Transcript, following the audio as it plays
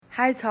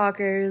Hi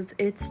talkers,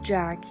 it's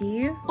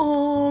Jackie.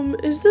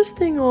 Is this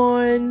thing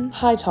on?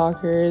 Hi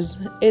talkers,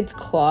 it's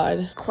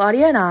Claude.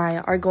 Claudia and I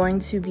are going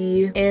to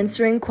be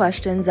answering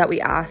questions that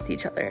we asked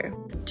each other.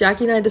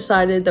 Jackie and I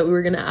decided that we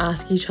were gonna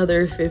ask each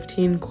other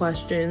 15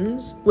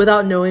 questions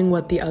without knowing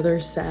what the other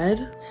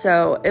said.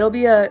 So it'll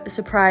be a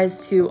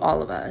surprise to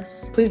all of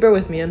us. Please bear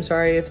with me, I'm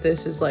sorry if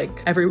this is like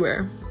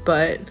everywhere,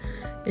 but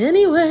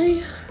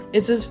anyway.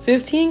 It says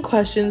 15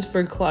 questions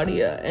for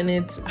Claudia, and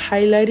it's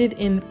highlighted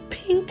in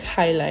pink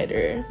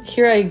highlighter.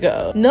 Here I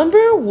go.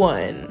 Number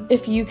 1.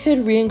 If you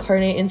could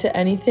reincarnate into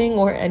anything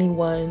or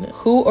anyone,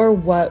 who or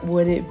what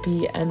would it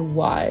be and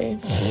why?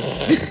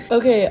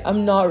 Okay,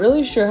 I'm not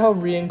really sure how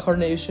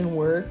reincarnation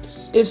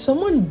works. If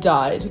someone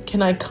died,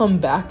 can I come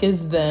back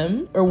as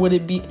them? Or would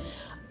it be...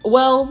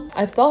 Well,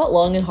 I've thought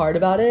long and hard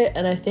about it,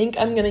 and I think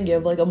I'm gonna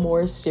give like a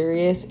more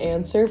serious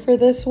answer for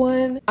this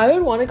one. I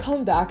would want to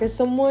come back as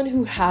someone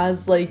who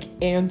has like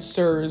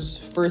answers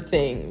for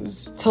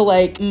things, to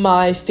like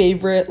my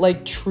favorite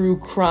like true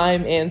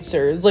crime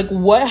answers. Like,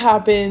 what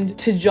happened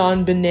to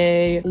John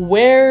Bonet?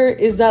 Where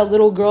is that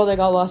little girl that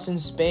got lost in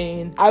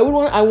Spain? I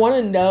want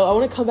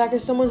to come back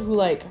as someone who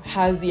like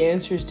has the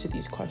answers to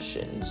these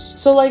questions.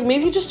 So like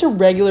maybe just a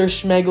regular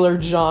schmegler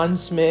John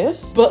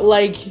Smith, but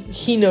like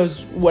he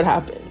knows what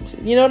happened.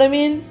 You know what I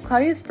mean?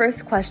 Claudia's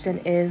first question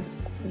is,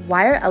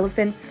 why are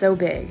elephants so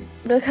big?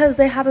 Because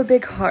they have a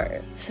big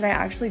heart. Should I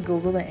actually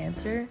Google the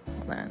answer?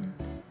 Hold on.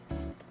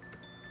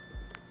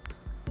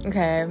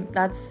 Okay,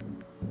 that's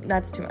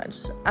too much.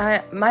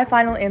 My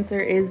final answer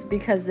is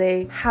because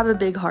they have a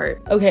big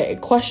heart. Okay,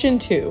 question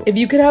 2. If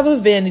you could have a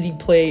vanity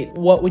plate,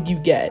 what would you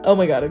get? Oh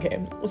my god,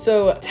 okay.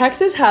 So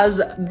Texas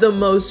has the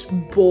most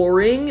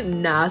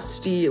boring,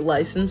 nasty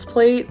license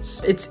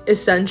plates. It's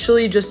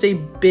essentially just a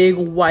big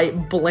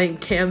white blank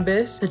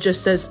canvas that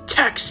just says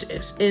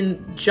Texas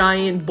in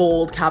giant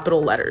bold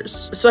capital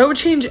letters. So I would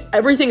change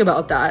everything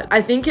about that.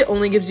 I think it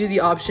only gives you the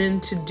option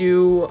to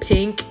do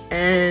pink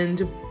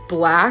and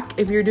black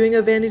if you're doing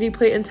a vanity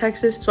plate in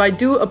Texas. So I'd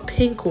do a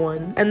pink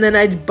one, and then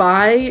I'd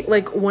buy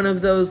like one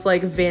of those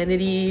license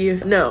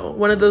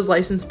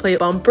plate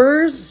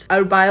bumpers. I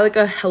would buy like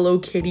a Hello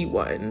Kitty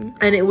one,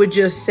 and it would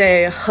just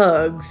say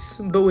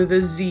hugs, but with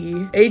a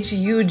Z.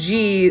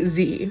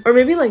 Hugz. Or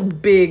maybe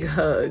like big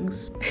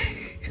hugs.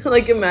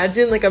 Like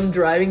imagine like I'm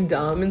driving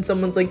dumb and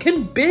someone's like,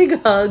 can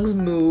big hugs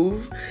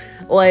move?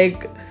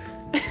 Like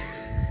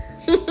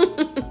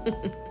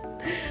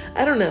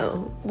I don't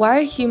know. Why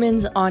are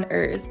humans on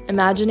Earth?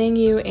 Imagining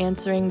you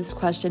answering this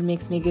question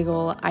makes me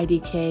giggle.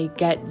 IDK,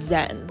 get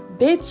zen.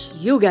 Bitch,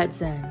 you get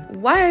zen.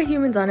 Why are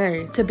humans on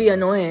Earth? To be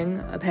annoying,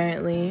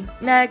 apparently.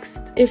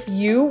 Next. If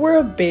you were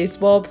a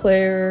baseball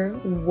player,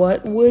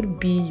 what would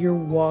be your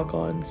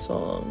walk-on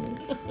song?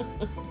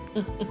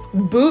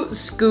 Boot,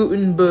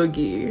 Scootin'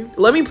 Boogie.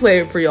 Let me play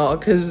it for y'all,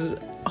 because...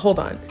 Hold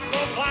on.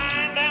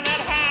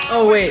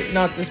 Oh, wait,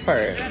 not this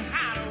part.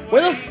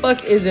 Where the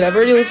fuck is it? I've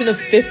already listened to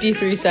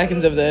 53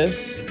 seconds of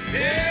this.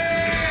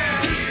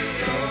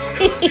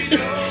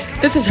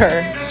 This is her.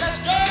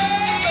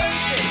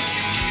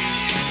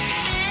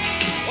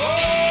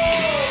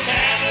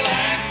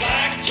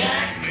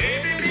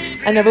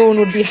 And everyone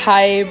would be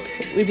hype.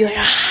 We'd be like,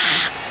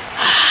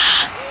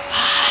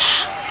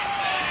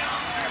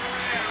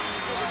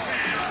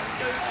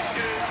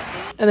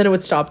 and then it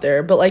would stop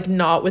there, but like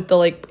not with the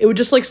like, it would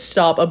just like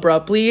stop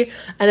abruptly,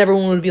 and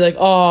everyone would be like,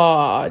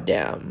 oh,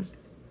 damn.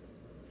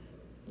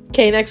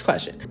 Okay, next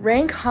question.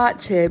 Rank hot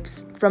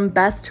chips from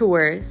best to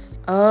worst.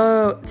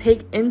 Oh,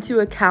 take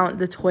into account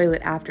the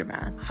toilet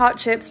aftermath. Hot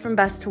chips from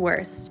best to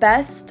worst.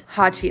 Best,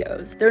 Hot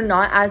Cheetos. They're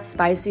not as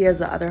spicy as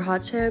the other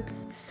hot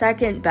chips.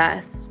 Second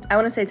best, I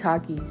want to say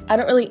Takis. I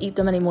don't really eat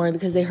them anymore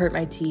because they hurt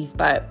my teeth,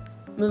 but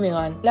moving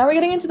on. Now we're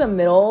getting into the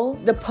middle.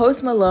 The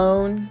Post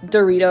Malone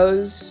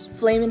Doritos,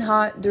 Flamin'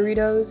 Hot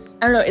Doritos.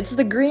 I don't know, it's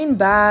the green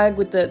bag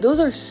with those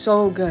are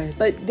so good,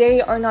 but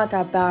they are not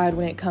that bad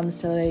when it comes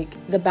to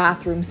like the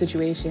bathroom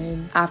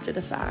situation after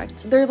the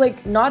fact. They're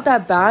like not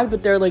that bad,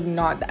 but they're like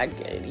not that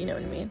good, you know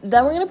what I mean?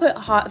 Then we're gonna put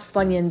Hot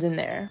Funyuns in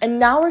there. And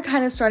now we're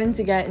kind of starting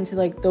to get into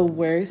like the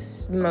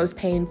worst, most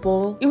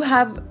painful. You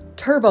have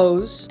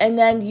Turbos, and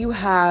then you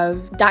have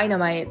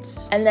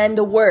Dynamites, and then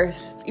the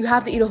worst, you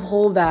have to eat a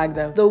whole bag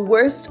though. The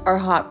worst are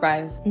hot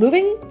fries.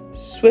 Moving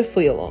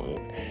swiftly along.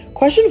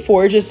 Question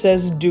 4 just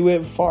says, do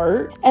it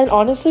fart? And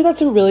honestly,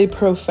 that's a really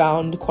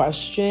profound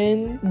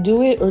question.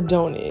 Do it or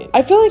don't it?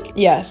 I feel like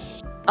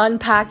yes.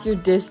 Unpack your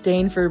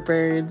disdain for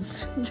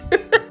birds.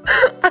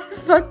 I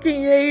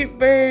fucking hate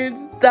birds.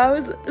 That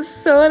was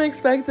so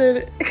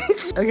unexpected.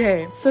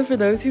 Okay, so for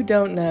those who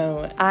don't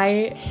know,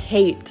 I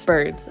hate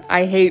birds.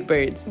 I hate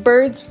birds.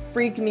 Birds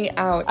freak me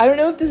out. I don't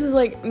know if this is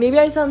like, maybe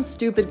I sound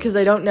stupid because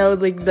I don't know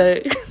like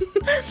the...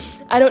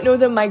 I don't know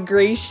the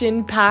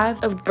migration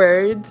path of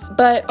birds,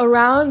 but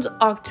around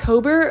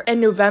October and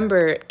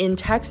November in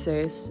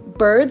Texas,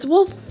 birds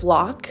will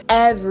flock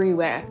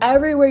everywhere.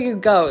 Everywhere you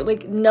go.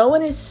 Like, no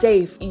one is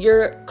safe.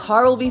 Your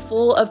car will be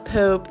full of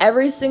poop.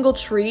 Every single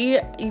tree,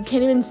 you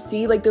can't even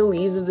see like the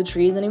leaves of the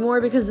trees anymore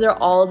because they're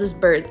all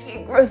just birds.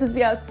 It grosses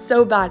me out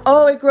so bad.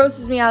 Oh, it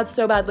grosses me out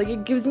so bad. Like,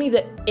 it gives me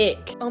the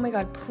ick. Oh my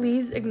god,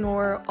 please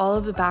ignore all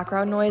of the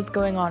background noise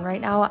going on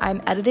right now.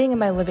 I'm editing in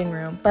my living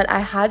room, but I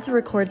had to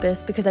record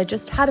this because I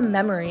just had a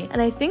memory. And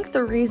I think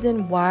the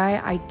reason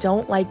why I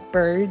don't like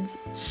birds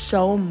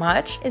so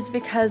much is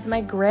because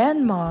my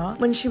grandma,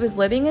 when she was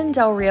living in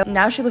Del Rio,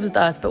 now she lives with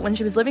us, but when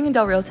she was living in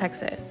Del Rio,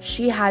 Texas,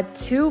 she had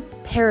 2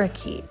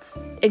 parakeets.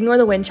 Ignore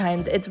the wind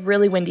chimes. It's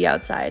really windy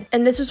outside.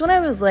 And this was when I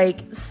was like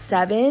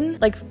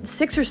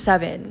 6 or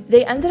 7.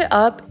 They ended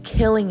up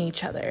killing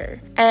each other.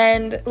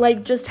 And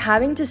like just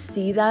having to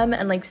see them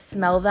and like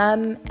smell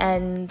them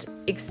and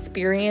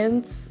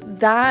experience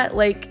that,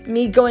 like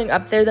me going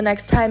up there the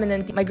next time and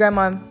then my grandma,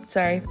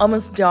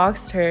 almost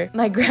doxed her.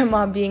 My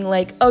grandma being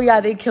like, oh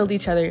yeah, they killed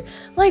each other.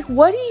 Like,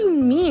 what do you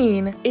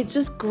mean? It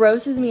just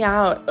grosses me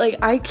out. Like,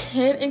 I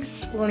can't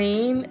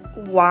explain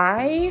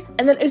why.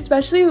 And then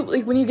especially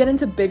like when you get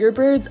into bigger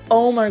birds,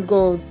 oh my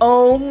god,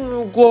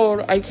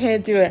 I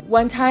can't do it.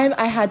 One time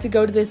I had to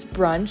go to this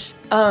brunch.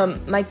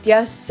 My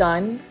tia's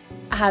son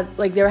had,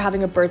 like, they were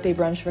having a birthday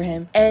brunch for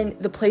him, and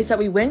the place that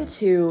we went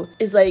to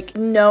is like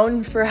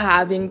known for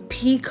having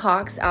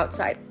peacocks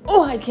outside.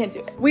 Oh, I can't do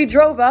it. We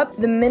drove up.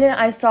 The minute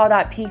I saw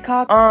that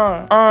peacock,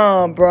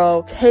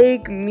 bro,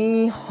 take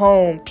me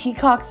home.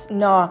 Peacocks,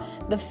 nah.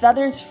 The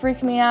feathers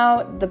freak me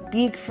out. The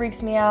beak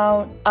freaks me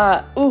out.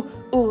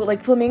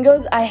 Like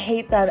flamingos, I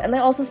hate them. And they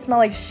also smell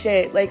like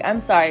shit. Like, I'm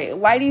sorry.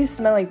 Why do you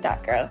smell like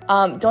that, girl?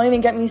 Don't even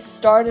get me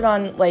started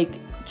on, like,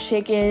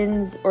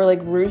 chickens or, like,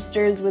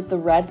 roosters with the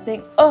red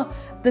thing. Oh,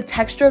 the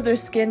texture of their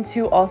skin,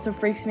 too, also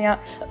freaks me out.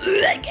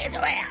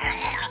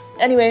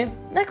 Anyway,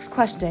 next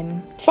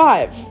question.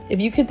 5. If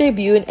you could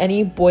debut in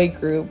any boy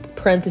group,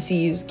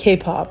 parentheses,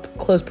 K-pop,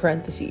 close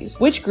parentheses,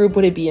 which group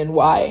would it be and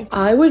why?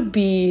 I would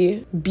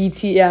be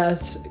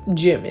BTS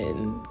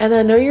Jimin. And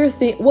I know you're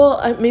thinking,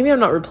 maybe I'm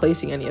not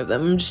replacing any of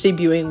them. I'm just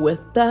debuting with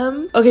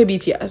them. Okay,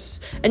 BTS.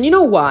 And you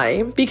know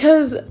why?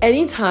 Because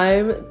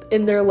anytime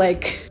in their,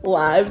 like,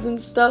 lives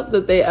and stuff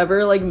that they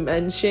ever, like,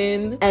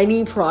 mention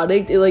any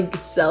product, it, like,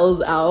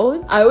 sells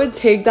out. I would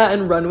take that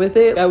and run with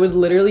it. I would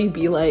literally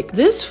be like,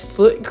 this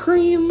foot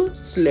cream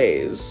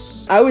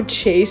slays. I would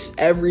chase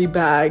every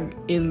bag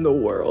in the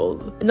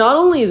world. Not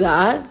only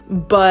that,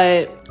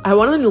 but I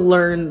wanted to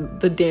learn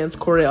the dance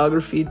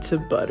choreography to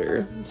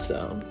Butter,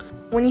 so.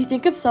 When you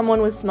think of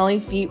someone with smelly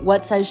feet,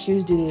 what size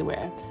shoes do they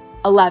wear?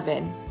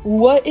 11.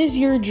 What is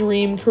your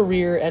dream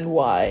career and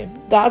why?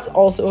 That's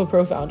also a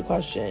profound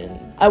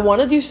question. I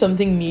want to do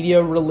something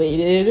media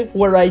related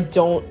where I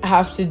don't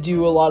have to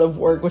do a lot of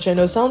work, which I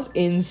know sounds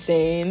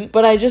insane,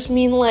 but I just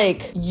mean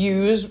like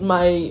use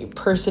my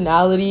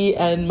personality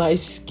and my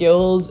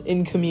skills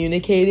in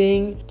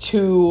communicating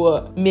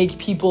to make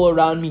people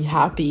around me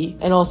happy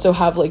and also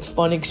have like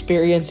fun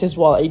experiences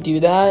while I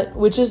do that,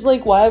 which is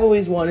like why I've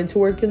always wanted to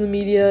work in the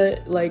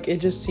media. Like, it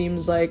just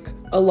seems like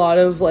a lot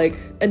of like,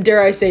 and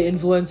dare I say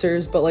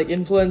influencers, but like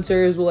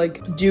influencers will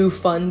like do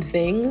fun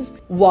things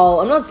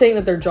while I'm not saying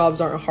that their jobs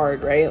aren't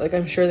hard, right? Like,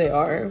 I'm sure they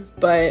are,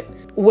 but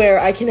where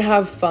I can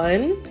have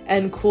fun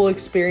and cool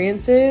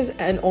experiences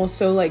and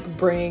also like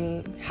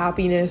bring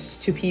happiness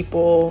to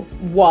people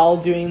while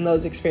doing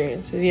those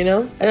experiences, you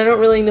know? And I don't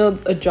really know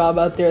a job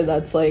out there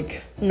that's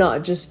like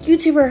not just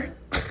YouTuber.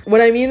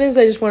 What I mean is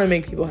I just want to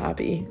make people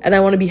happy and I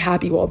want to be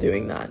happy while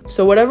doing that.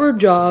 So whatever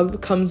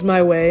job comes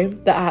my way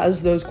that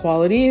has those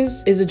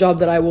qualities is a job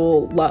that I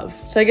will love.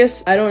 So I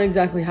guess I don't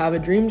exactly have a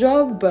dream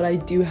job, but I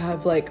do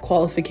have like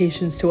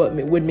qualifications to what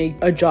would make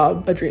a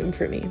job a dream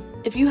for me.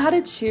 If you had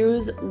to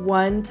choose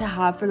one to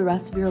have for the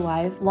rest of your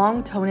life,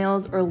 long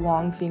toenails or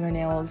long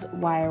fingernails,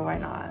 why or why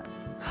not?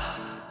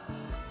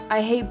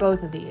 I hate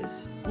both of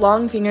these.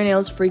 Long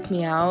fingernails freak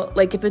me out.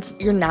 Like, if it's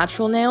your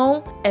natural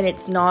nail and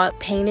it's not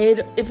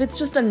painted, if it's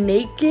just a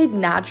naked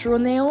natural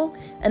nail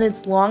and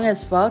it's long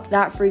as fuck,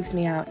 that freaks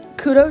me out.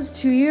 Kudos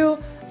to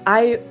you.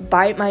 I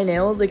bite my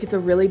nails, like it's a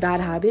really bad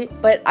habit.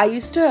 But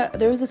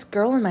there was this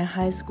girl in my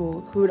high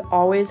school who would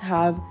always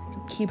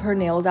keep her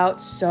nails out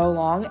so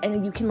long,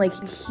 and you can like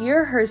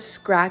hear her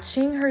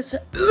scratching her.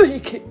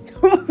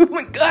 Oh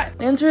my god.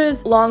 The answer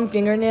is long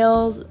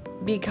fingernails,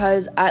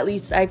 because at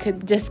least I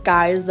could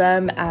disguise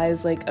them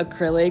as like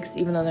acrylics,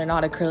 even though they're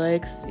not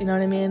acrylics, you know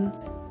what I mean?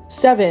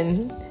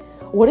 7.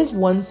 What is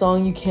one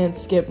song you can't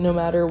skip no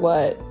matter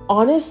what?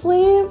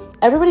 Honestly,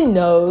 everybody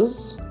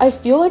knows. I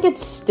feel like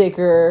it's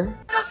Sticker.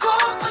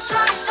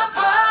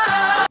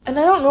 And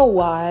I don't know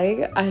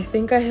why. I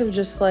think I have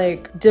just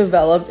like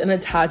developed an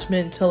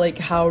attachment to like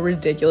how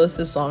ridiculous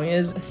this song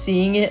is.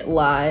 Seeing it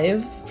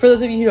live. For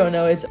those of you who don't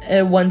know, it's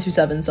a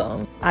S2E7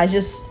 song. I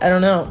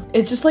don't know.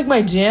 It's just like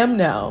my jam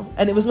now.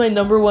 And it was my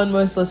 #1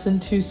 most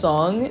listened to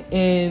song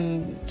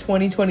in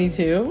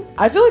 2022.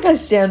 I feel like I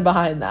stand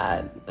behind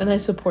that and I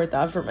support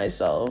that for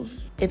myself.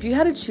 If you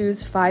had to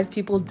choose 5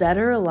 people dead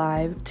or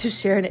alive to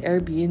share an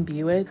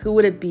Airbnb with, who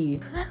would it be?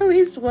 At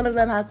least one of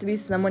them has to be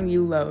someone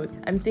you loathe.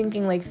 I'm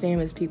thinking like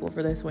famous people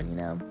for this one, you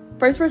know.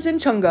 First person,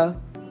 Chunga.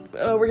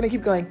 We're gonna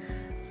keep going.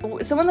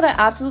 Someone that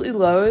I absolutely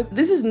loathe,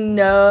 this is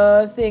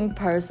nothing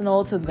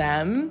personal to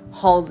them,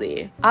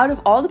 Halsey. Out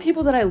of all the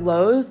people that I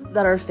loathe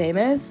that are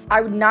famous,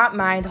 I would not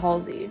mind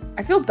Halsey.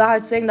 I feel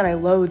bad saying that I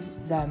loathe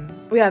them.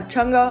 We have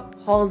Chunga,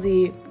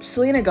 Halsey,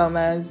 Selena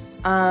Gomez,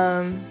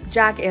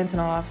 Jack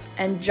Antonoff,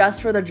 and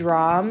just for the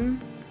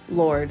drum,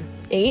 Lord.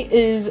 8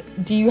 is,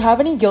 do you have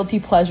any guilty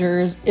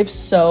pleasures? If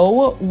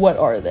so, what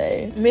are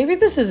they? Maybe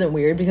this isn't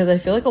weird because I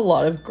feel like a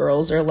lot of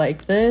girls are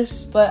like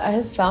this, but I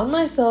have found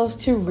myself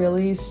to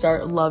really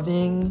start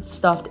loving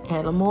stuffed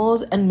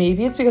animals, and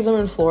maybe it's because I'm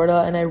in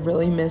Florida and I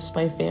really miss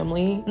my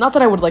family. Not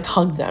that I would like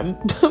hug them,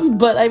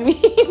 but I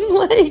mean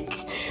like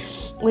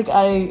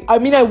I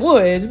mean I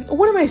would.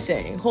 What am I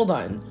saying? Hold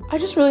on. I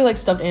just really like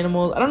stuffed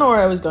animals. I don't know where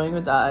I was going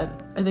with that.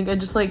 I think I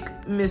just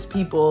like miss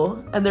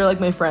people and they're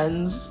like my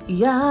friends.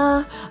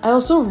 Yeah. I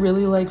also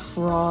really like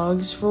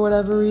frogs for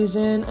whatever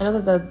reason. I know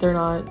that they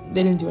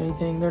didn't do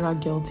anything. They're not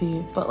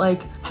guilty. But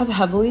like have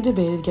heavily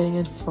debated getting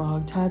a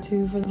frog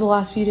tattoo for the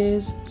last few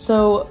days.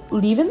 So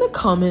leave in the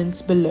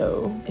comments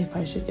below if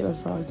I should get a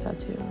frog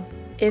tattoo.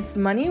 If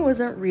money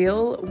wasn't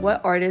real,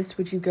 what artist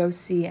would you go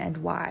see and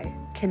why?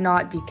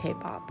 Cannot be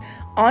K-pop.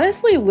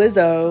 Honestly,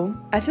 Lizzo.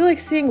 I feel like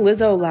seeing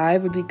Lizzo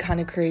live would be kind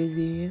of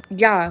crazy.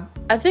 Yeah,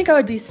 I think I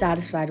would be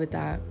satisfied with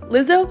that.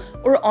 Lizzo,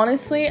 or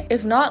honestly,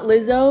 if not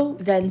Lizzo,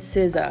 then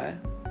SZA.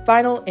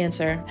 Final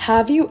answer.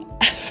 Have you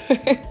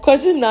ever...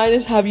 Question 9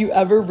 is, have you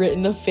ever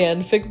written a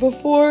fanfic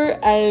before?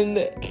 And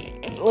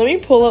let me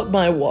pull up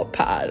my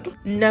Wattpad.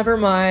 Never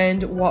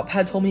mind,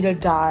 Wattpad told me to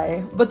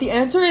die. But the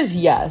answer is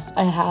yes,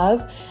 I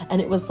have.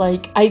 And it was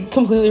like, I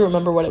completely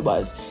remember what it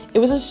was. It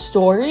was a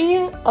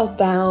story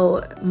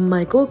about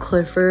Michael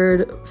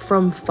Clifford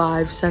from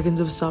 5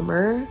 Seconds of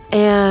Summer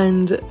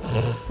and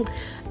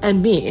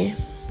me.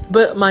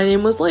 But my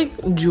name was like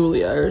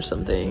Julia or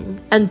something.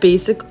 And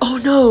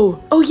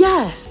oh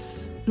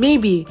yes,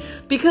 maybe.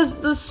 Because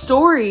the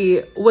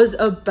story was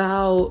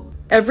about,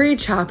 every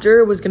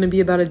chapter was going to be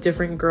about a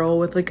different girl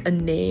with like a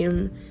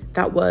name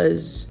that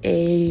was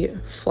a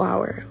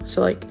flower.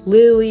 So like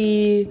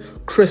Lily,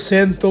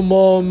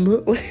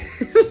 Chrysanthemum.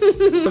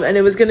 And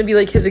it was going to be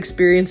like his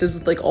experiences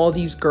with like all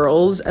these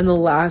girls. And the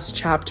last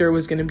chapter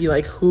was going to be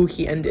like who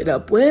he ended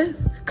up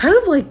with. Kind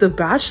of like The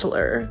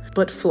Bachelor,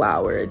 but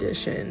flower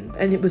edition.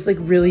 And it was like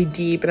really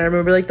deep. And I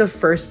remember like the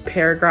first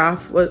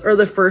paragraph or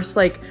the first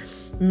like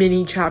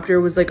mini chapter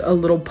was like a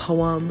little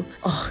poem.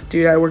 Oh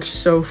dude, I worked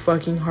so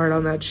fucking hard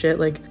on that shit.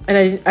 Like,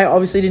 and I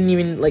obviously didn't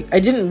even like, I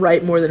didn't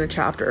write more than a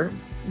chapter,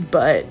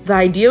 but the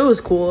idea was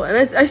cool. And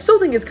I still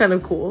think it's kind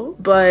of cool,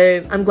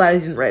 but I'm glad I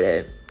didn't write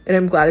it. And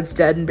I'm glad it's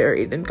dead and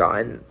buried and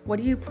gone. What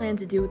do you plan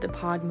to do with the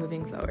pod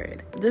moving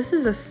forward? This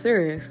is a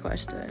serious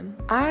question.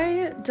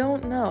 I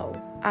don't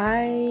know.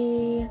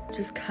 I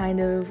just kind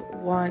of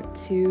want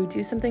to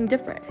do something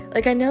different.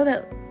 Like, I know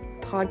that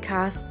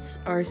podcasts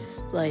are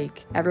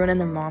like, everyone and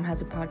their mom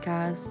has a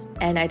podcast,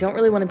 and I don't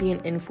really want to be an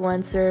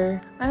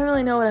influencer. I don't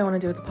really know what I want to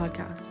do with the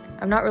podcast.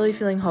 I'm not really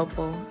feeling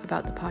hopeful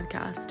about the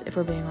podcast, if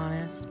we're being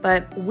honest,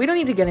 but we don't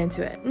need to get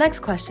into it. Next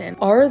question.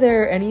 Are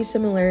there any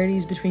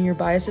similarities between your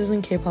biases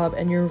in K-pop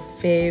and your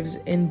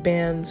faves in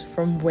bands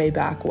from way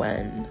back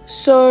when?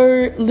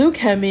 So Luke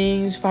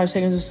Hemmings, 5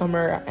 Seconds of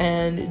Summer,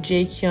 and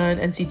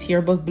Jaehyun NCT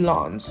are both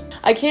blonde.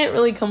 I can't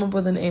really come up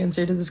with an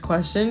answer to this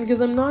question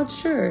because I'm not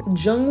sure.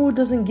 Jungwoo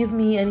doesn't give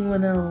me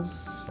anyone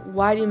else.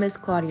 Why do you miss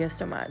Claudia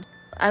so much?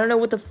 I don't know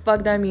what the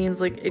fuck that means.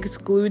 Like,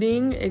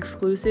 excluding,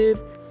 exclusive,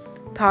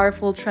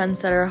 powerful,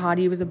 trendsetter,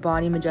 hottie with a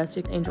body,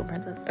 majestic, angel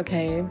princess.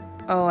 Okay.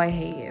 Oh, I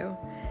hate you.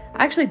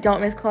 I actually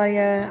don't miss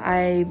Claudia.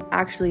 I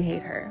actually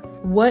hate her.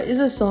 What is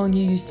a song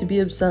you used to be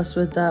obsessed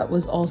with that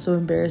was also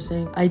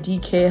embarrassing? I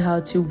DK how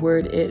to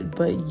word it,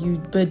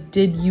 but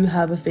did you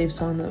have a fave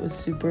song that was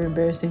super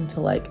embarrassing to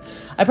like?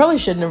 I probably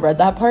shouldn't have read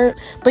that part,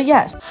 but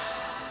yes.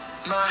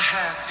 My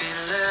happy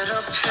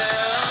little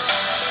pill,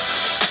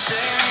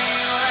 take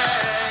me away.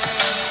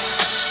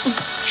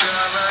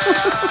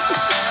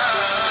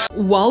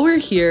 While we're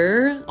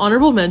here,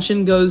 honorable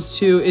mention goes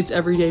to It's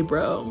Everyday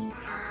Bro.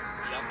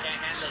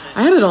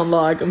 I had it on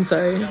log, I'm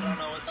sorry.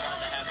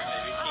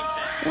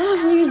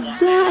 Every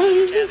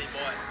day.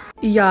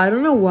 Yeah, I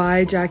don't know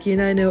why Jackie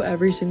and I know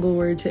every single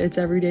word to It's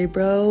Everyday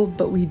Bro,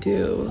 but we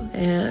do.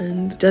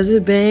 And does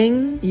it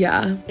bang?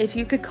 Yeah. If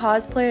you could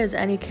cosplay as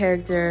any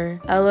character,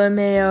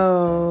 LMAO,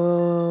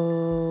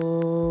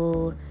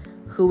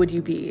 who would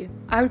you be?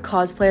 I would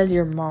cosplay as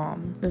your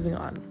mom. Moving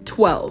on.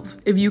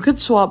 12. If you could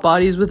swap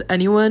bodies with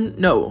anyone,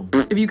 no.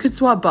 If you could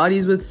swap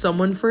bodies with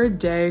someone for a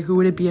day, who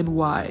would it be and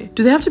why?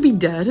 Do they have to be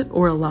dead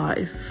or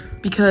alive?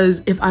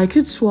 Because if I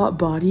could swap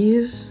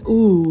bodies,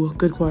 ooh,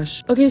 good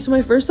question. Okay, so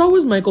my first thought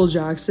was Michael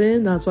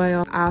Jackson. That's why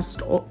I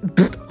asked,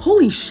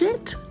 holy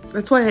shit.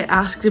 That's why I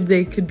asked if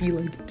they could be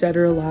like dead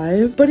or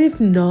alive. But if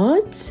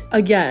not,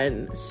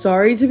 again,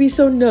 sorry to be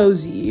so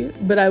nosy,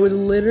 but I would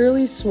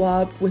literally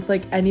swap with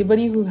like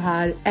anybody who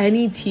had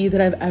any tea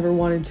that I've ever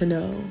wanted to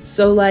know.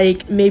 So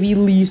like maybe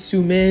Lee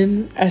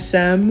Soo-min,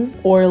 SM,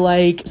 or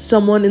like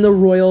someone in the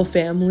royal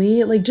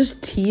family, like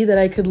just tea that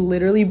I could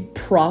literally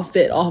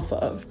profit off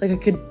of. Like I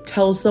could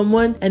tell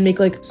someone and make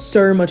like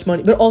so much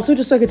money, but also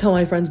just so I could tell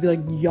my friends, be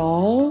like,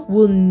 y'all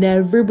will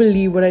never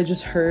believe what I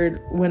just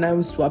heard when I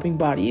was swapping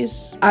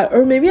bodies.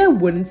 Or maybe I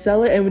wouldn't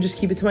sell it and would just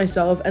keep it to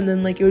myself, and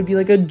then like it would be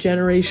like a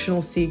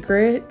generational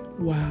secret.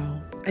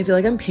 Wow. I feel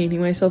like I'm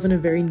painting myself in a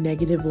very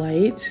negative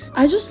light.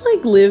 I just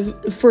like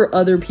live for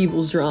other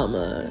people's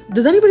drama.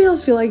 Does anybody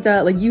else feel like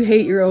that? Like you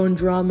hate your own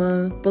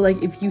drama, but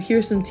like if you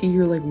hear some tea,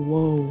 you're like,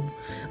 whoa.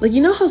 Like,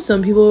 you know how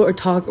some people are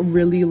talk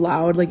really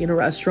loud, like in a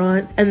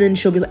restaurant, and then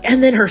she'll be like,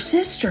 and then her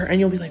sister, and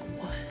you'll be like,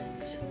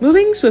 what?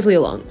 Moving swiftly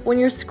along. When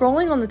you're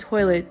scrolling on the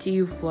toilet, do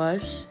you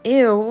flush?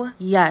 Ew.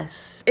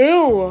 Yes.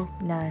 Ew.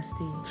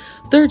 Nasty.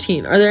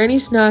 13. Are there any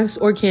snacks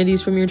or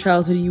candies from your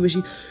childhood you wish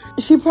you...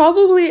 She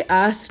probably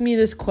asked me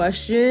this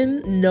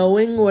question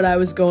knowing what I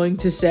was going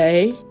to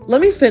say.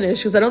 Let me finish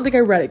because I don't think I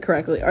read it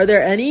correctly. Are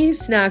there any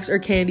snacks or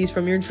candies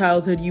from your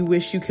childhood you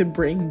wish you could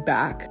bring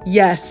back?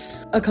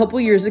 Yes. A couple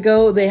years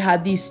ago, they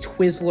had these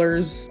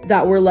Twizzlers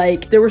that were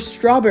like, they were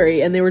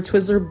strawberry and they were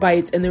Twizzler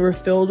bites and they were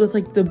filled with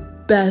like the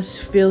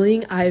best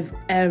filling I've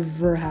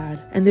ever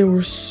had, and they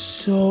were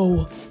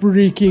so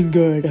freaking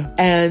good.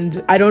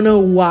 And I don't know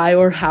why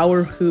or how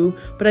or who,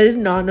 but I did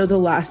not know the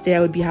last day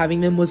I would be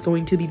having them was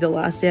going to be the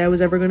last day I was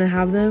ever going to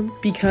have them,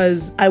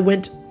 because I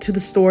went to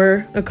the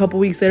store a couple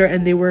weeks later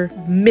and they were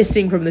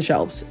missing from the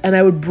shelves, and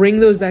I would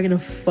bring those back in a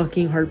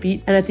fucking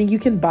heartbeat. And I think you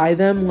can buy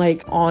them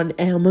like on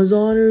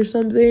Amazon or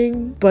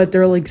something, but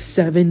they're like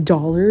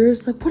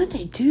 $7. Like, what did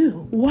they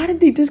do? Why did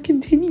they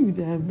discontinue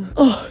them?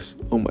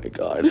 Oh my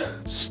god.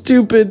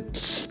 Stupid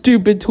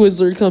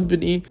Twizzler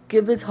company.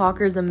 Give the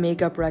talkers a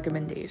makeup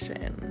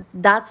recommendation.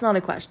 That's not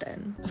a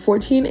question.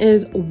 14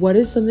 is, what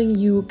is something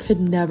you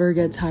could never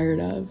get tired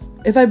of?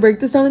 If I break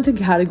this down into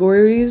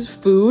categories,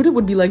 food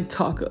would be like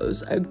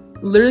tacos. I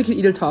literally could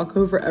eat a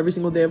taco for every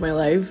single day of my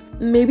life.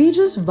 Maybe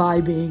just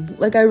vibing.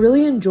 Like, I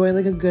really enjoy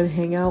like a good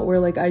hangout where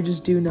like I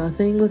just do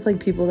nothing with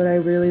like people that I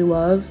really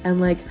love and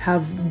like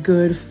have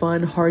good,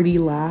 fun, hearty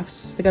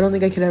laughs. Like, I don't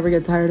think I could ever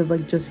get tired of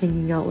like just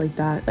hanging out like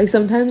that. Like,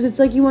 sometimes it's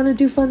like you want to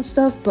do fun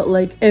stuff, but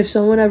like if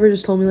someone ever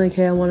just told me like,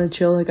 hey, I want to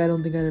chill, like I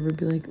don't think I'd ever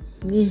be like,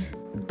 eh.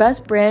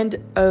 Best brand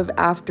of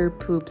after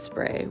poop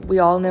spray. We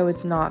all know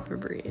it's not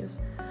Febreze.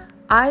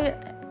 I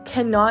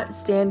cannot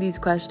stand these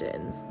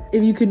questions.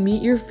 If you could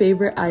meet your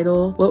favorite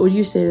idol, what would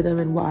you say to them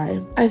and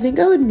why? I think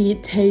I would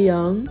meet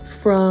Taeyoung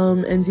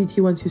from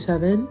NCT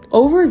 127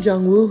 over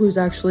Jungwoo, who's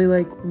actually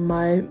like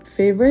my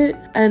favorite.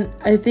 And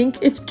I think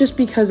it's just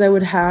because I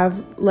would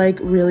have like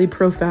really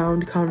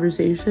profound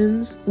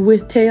conversations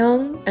with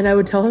Taeyoung, and I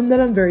would tell him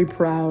that I'm very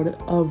proud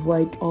of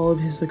like all of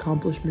his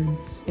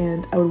accomplishments,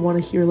 and I would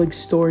want to hear like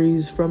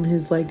stories from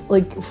his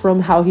like from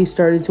how he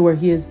started to where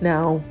he is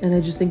now. And I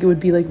just think it would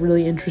be like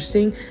really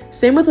interesting.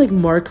 Same with like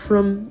Mark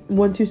from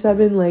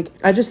 127. Like,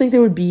 I just think they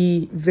would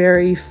be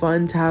very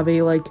fun to have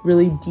a like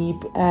really deep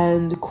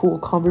and cool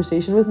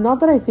conversation with. Not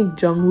that I think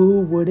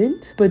Jungwoo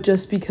wouldn't, but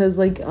just because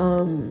like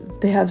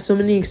they have so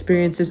many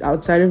experiences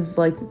outside of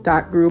like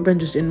that group and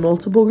just in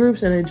multiple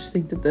groups, and I just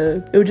think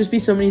that it would just be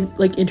so many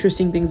like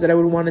interesting things that I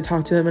would want to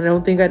talk to them, and I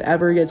don't think I'd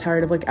ever get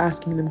tired of like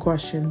asking them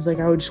questions. Like,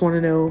 I would just want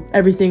to know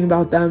everything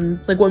about them,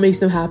 like what makes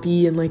them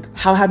happy and like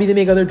how happy they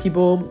make other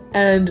people.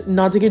 And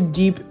not to get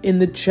deep in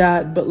the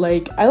chat, but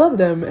like I love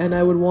them and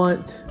I would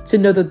want to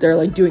know that they're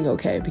like doing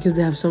okay because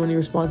they have so many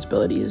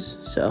responsibilities.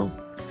 So,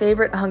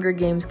 favorite Hunger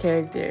Games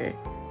character?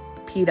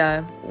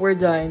 Peta. We're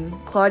done.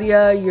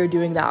 Claudia, you're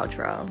doing the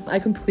outro. I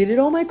completed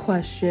all my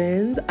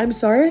questions. I'm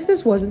sorry if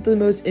this wasn't the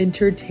most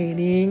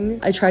entertaining.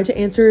 I tried to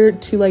answer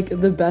to like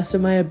the best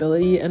of my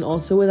ability and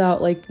also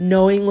without like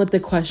knowing what the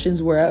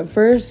questions were at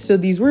first. So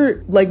these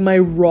were like my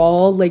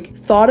raw like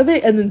thought of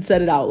it and then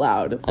said it out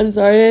loud. I'm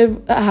sorry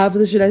if half of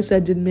the shit I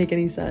said didn't make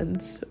any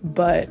sense.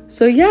 But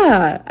so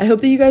yeah, I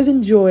hope that you guys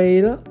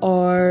enjoyed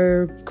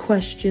our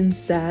question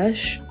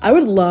sesh. I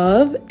would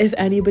love if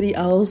anybody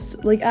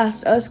else like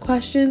asked us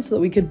questions so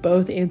that we could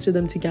both answer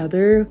them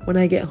together when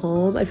I get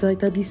home. I feel like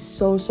that'd be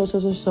so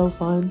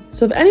fun.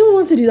 So if anyone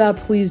wants to do that,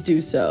 please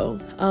do so.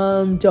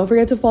 Don't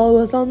forget to follow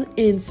us on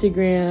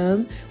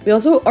Instagram. We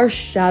also are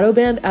shadow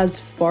banned as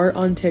fart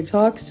on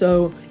TikTok,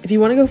 so if you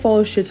want to go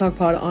follow Shit Talk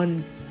Pod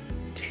on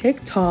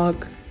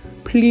TikTok,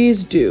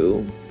 please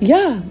do.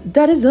 Yeah,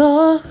 that is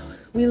all.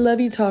 We love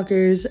you,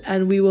 talkers,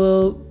 and we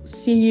will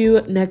see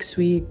you next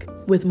week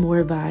with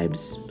more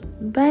vibes.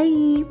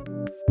 Bye.